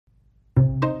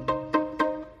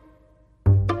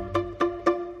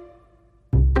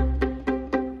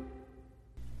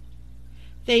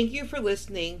Thank you for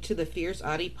listening to the Fierce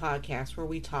Audie podcast, where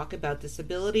we talk about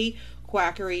disability,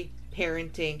 quackery,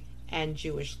 parenting, and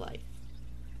Jewish life.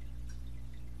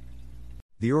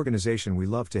 The organization we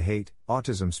love to hate,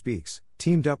 Autism Speaks,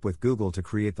 teamed up with Google to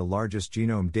create the largest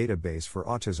genome database for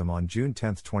autism on June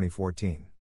 10, 2014.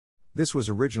 This was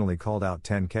originally called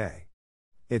AUT10k.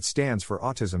 It stands for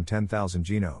Autism 10,000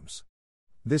 Genomes.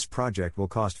 This project will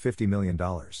cost $50 million.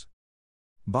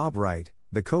 Bob Wright,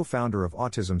 the co-founder of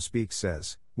Autism Speaks,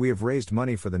 says, "We have raised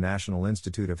money for the National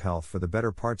Institute of Health for the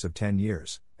better parts of 10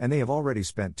 years, and they have already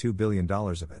spent $2 billion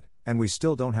of it, and we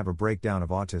still don't have a breakdown of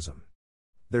autism.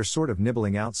 They're sort of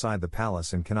nibbling outside the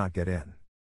palace and cannot get in.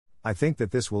 I think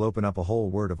that this will open up a whole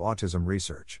world of autism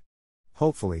research.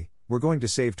 Hopefully, we're going to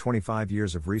save 25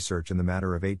 years of research in the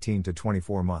matter of 18 to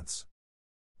 24 months.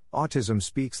 Autism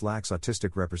Speaks lacks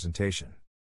autistic representation.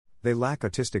 They lack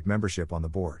autistic membership on the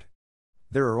board.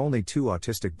 There are only 2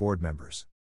 autistic board members.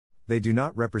 They do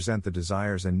not represent the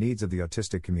desires and needs of the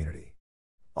autistic community.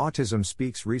 Autism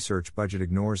Speaks research budget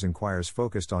ignores inquiries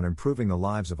focused on improving the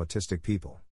lives of autistic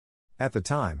people. At the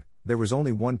time, there was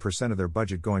only 1% of their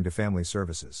budget going to family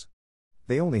services.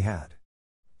 They only had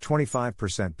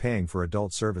 25% paying for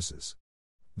adult services.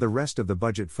 The rest of the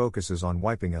budget focuses on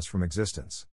wiping us from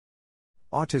existence.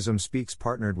 Autism Speaks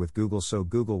partnered with Google so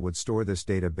Google would store this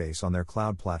database on their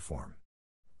cloud platform.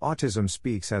 Autism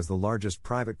Speaks has the largest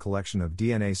private collection of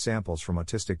DNA samples from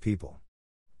autistic people.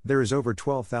 There is over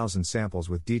 12,000 samples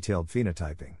with detailed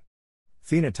phenotyping.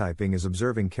 Phenotyping is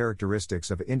observing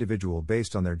characteristics of an individual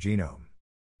based on their genome.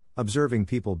 Observing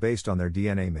people based on their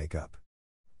DNA makeup.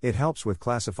 It helps with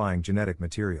classifying genetic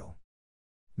material.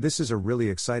 "This is a really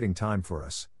exciting time for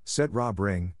us," said Rob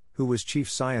Ring, who was Chief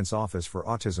Science Office for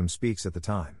Autism Speaks at the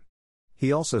time.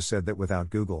 He also said that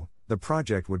without Google, the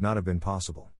project would not have been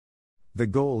possible. The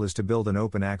goal is to build an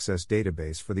open access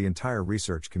database for the entire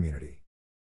research community.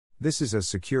 "This is as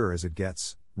secure as it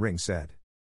gets," Ring said.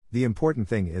 "The important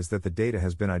thing is that the data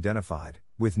has been identified,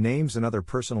 with names and other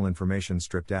personal information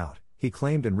stripped out," he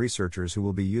claimed, and researchers who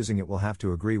will be using it will have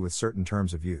to agree with certain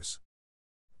terms of use.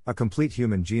 A complete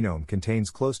human genome contains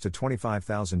close to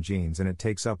 25,000 genes and it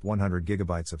takes up 100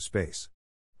 gigabytes of space.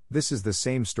 This is the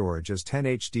same storage as 10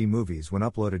 HD movies when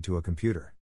uploaded to a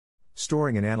computer.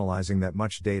 Storing and analyzing that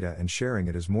much data and sharing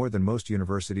it is more than most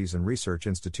universities and research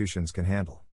institutions can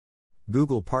handle.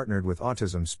 Google partnered with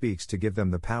Autism Speaks to give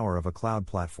them the power of a cloud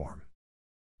platform.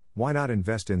 Why not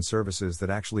invest in services that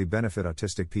actually benefit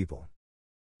autistic people?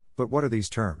 But what are these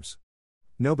terms?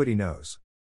 Nobody knows.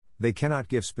 They cannot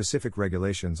give specific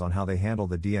regulations on how they handle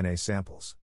the DNA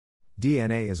samples.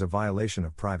 DNA is a violation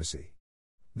of privacy.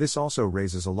 This also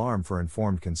raises alarm for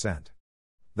informed consent.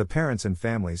 The parents and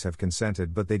families have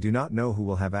consented, but they do not know who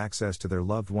will have access to their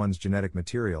loved one's genetic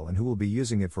material and who will be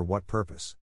using it for what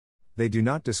purpose. They do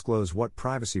not disclose what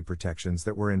privacy protections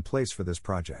that were in place for this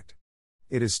project.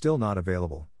 It is still not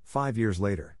available, 5 years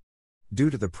later. Due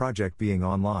to the project being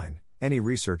online, any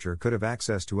researcher could have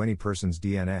access to any person's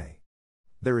DNA.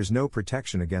 There is no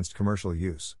protection against commercial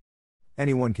use.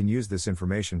 Anyone can use this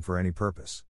information for any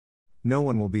purpose. No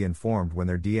one will be informed when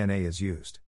their DNA is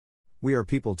used. We are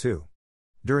people too.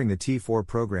 During the T4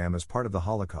 program as part of the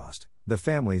Holocaust, the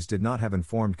families did not have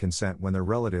informed consent when their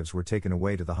relatives were taken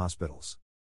away to the hospitals.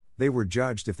 They were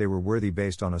judged if they were worthy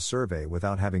based on a survey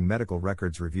without having medical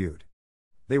records reviewed.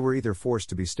 They were either forced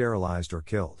to be sterilized or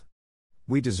killed.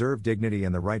 We deserve dignity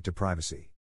and the right to privacy.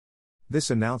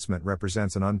 This announcement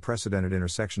represents an unprecedented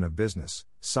intersection of business,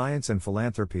 science and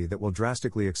philanthropy that will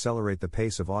drastically accelerate the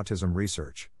pace of autism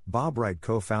research. Bob Wright,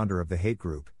 co-founder of the Hate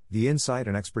Group, "The insight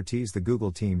and expertise the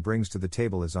Google team brings to the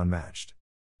table is unmatched."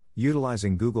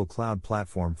 Utilizing Google Cloud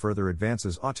Platform further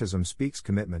advances Autism Speaks'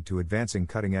 commitment to advancing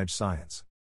cutting-edge science.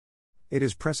 It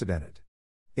is precedented.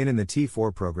 In the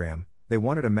T4 program, they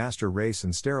wanted a master race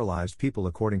and sterilized people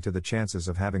according to the chances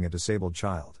of having a disabled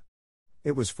child.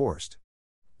 It was forced.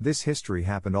 This history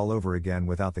happened all over again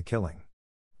without the killing.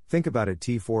 Think about it.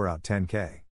 T4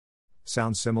 AUT10k.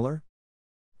 Sounds similar?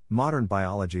 Modern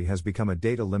biology has become a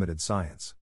data-limited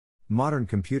science. Modern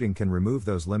computing can remove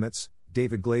those limits.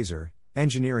 David Glazer,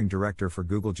 engineering director for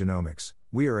Google Genomics,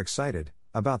 "We are excited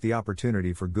about the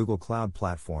opportunity for Google Cloud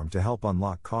Platform to help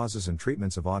unlock causes and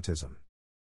treatments of autism.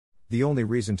 The only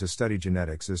reason to study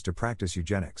genetics is to practice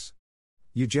eugenics.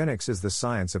 Eugenics is the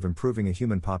science of improving a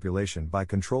human population by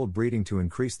controlled breeding to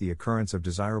increase the occurrence of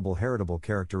desirable heritable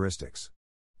characteristics.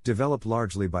 Developed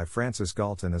largely by Francis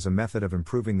Galton as a method of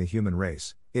improving the human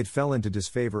race, it fell into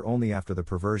disfavor only after the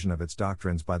perversion of its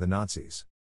doctrines by the Nazis.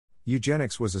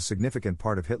 Eugenics was a significant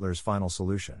part of Hitler's final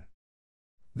solution.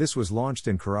 This was launched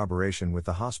in corroboration with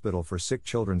the Hospital for Sick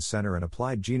Children's Center and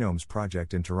Applied Genomes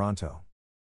Project in Toronto.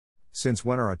 Since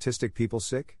when are autistic people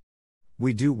sick?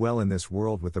 We do well in this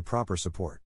world with the proper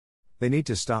support. They need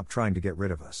to stop trying to get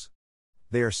rid of us.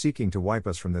 They are seeking to wipe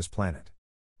us from this planet.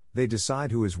 They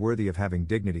decide who is worthy of having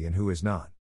dignity and who is not.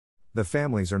 The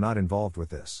families are not involved with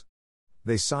this.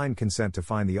 They sign consent to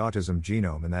find the autism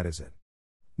genome and that is it.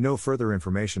 No further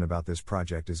information about this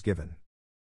project is given.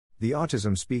 The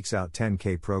Autism Speaks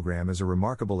AUT10k program is a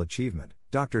remarkable achievement.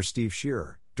 Dr. Steve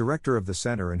Shearer, director of the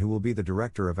center and who will be the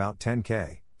director of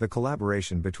AUT10k, the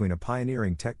collaboration between a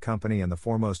pioneering tech company and the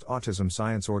foremost autism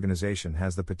science organization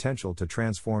has the potential to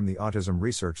transform the autism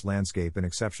research landscape in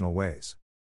exceptional ways.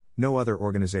 No other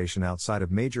organization outside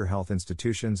of major health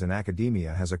institutions and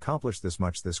academia has accomplished this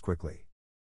much this quickly.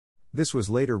 This was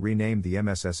later renamed the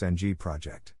MSSNG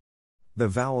project. The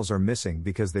vowels are missing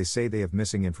because they say they have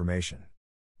missing information.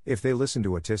 If they listen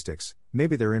to autistics,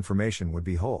 maybe their information would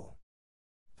be whole.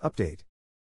 Update.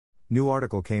 New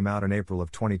article came out in April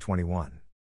of 2021.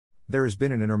 There has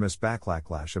been an enormous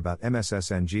backlash about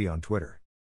MSSNG on Twitter.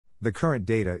 The current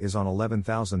data is on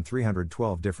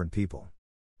 11,312 different people.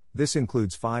 This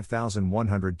includes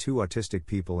 5,102 autistic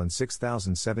people and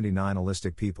 6,079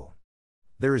 allistic people.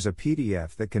 There is a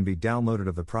PDF that can be downloaded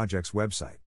of the project's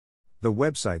website. The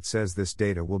website says this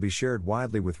data will be shared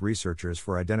widely with researchers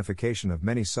for identification of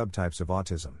many subtypes of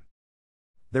autism.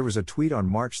 There was a tweet on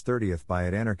March 30th by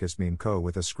 @AnarchistMemeCo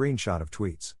with a screenshot of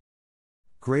tweets.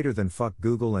 Greater than fuck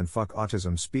Google and fuck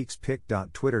autism speaks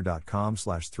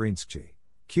pic.twitter.com/3nskg.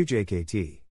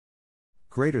 QJKT.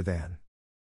 Greater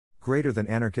than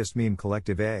anarchist meme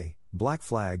collective A, black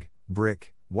flag,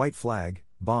 brick, white flag,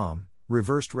 bomb,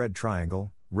 reversed red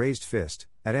triangle, raised fist,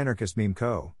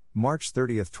 @AnarchistMemeCo, March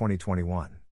 30th,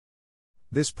 2021.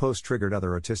 This post triggered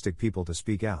other autistic people to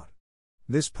speak out.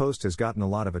 This post has gotten a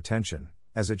lot of attention,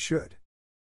 as it should.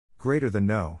 Greater than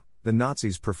no, the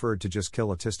Nazis preferred to just kill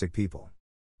autistic people.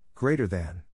 Greater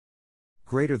than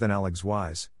Alex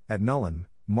Wise, @Nullen,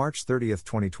 March 30th,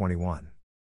 2021.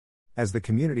 As the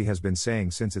community has been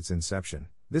saying since its inception,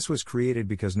 this was created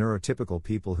because neurotypical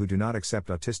people who do not accept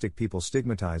autistic people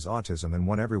stigmatize autism and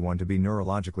want everyone to be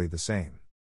neurologically the same.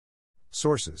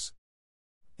 Sources: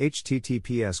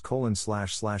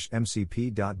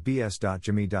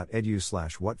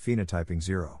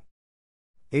 https://mcp.bs.jmi.edu/what-phenotyping0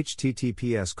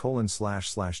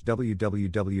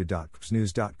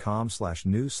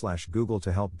 https://www.psnews.com/news/google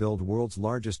to help build world's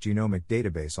largest genomic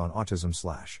database on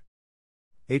autism/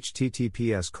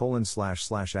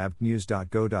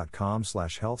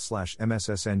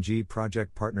 https://abtnews.go.com/health/MSSNG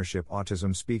project partnership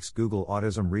Autism Speaks Google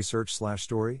Autism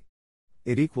Research/story?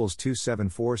 It equals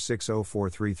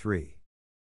 274604333.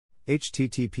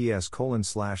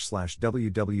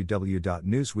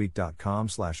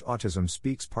 https://www.newsweek.com/autism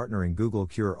speaks partnering Google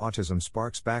Cure Autism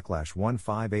Sparks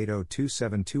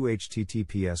 /1580272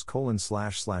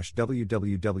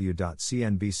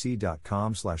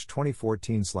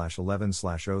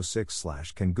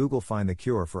 https://www.cnbc.com/2014/11/06/ Can Google find the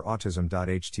cure for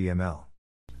autism.html.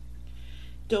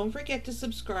 Don't forget to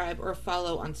subscribe or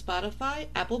follow on Spotify,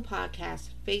 Apple Podcasts,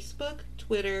 Facebook,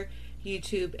 Twitter,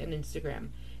 YouTube, and Instagram.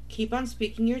 Keep on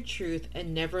speaking your truth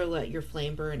and never let your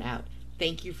flame burn out.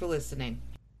 Thank you for listening.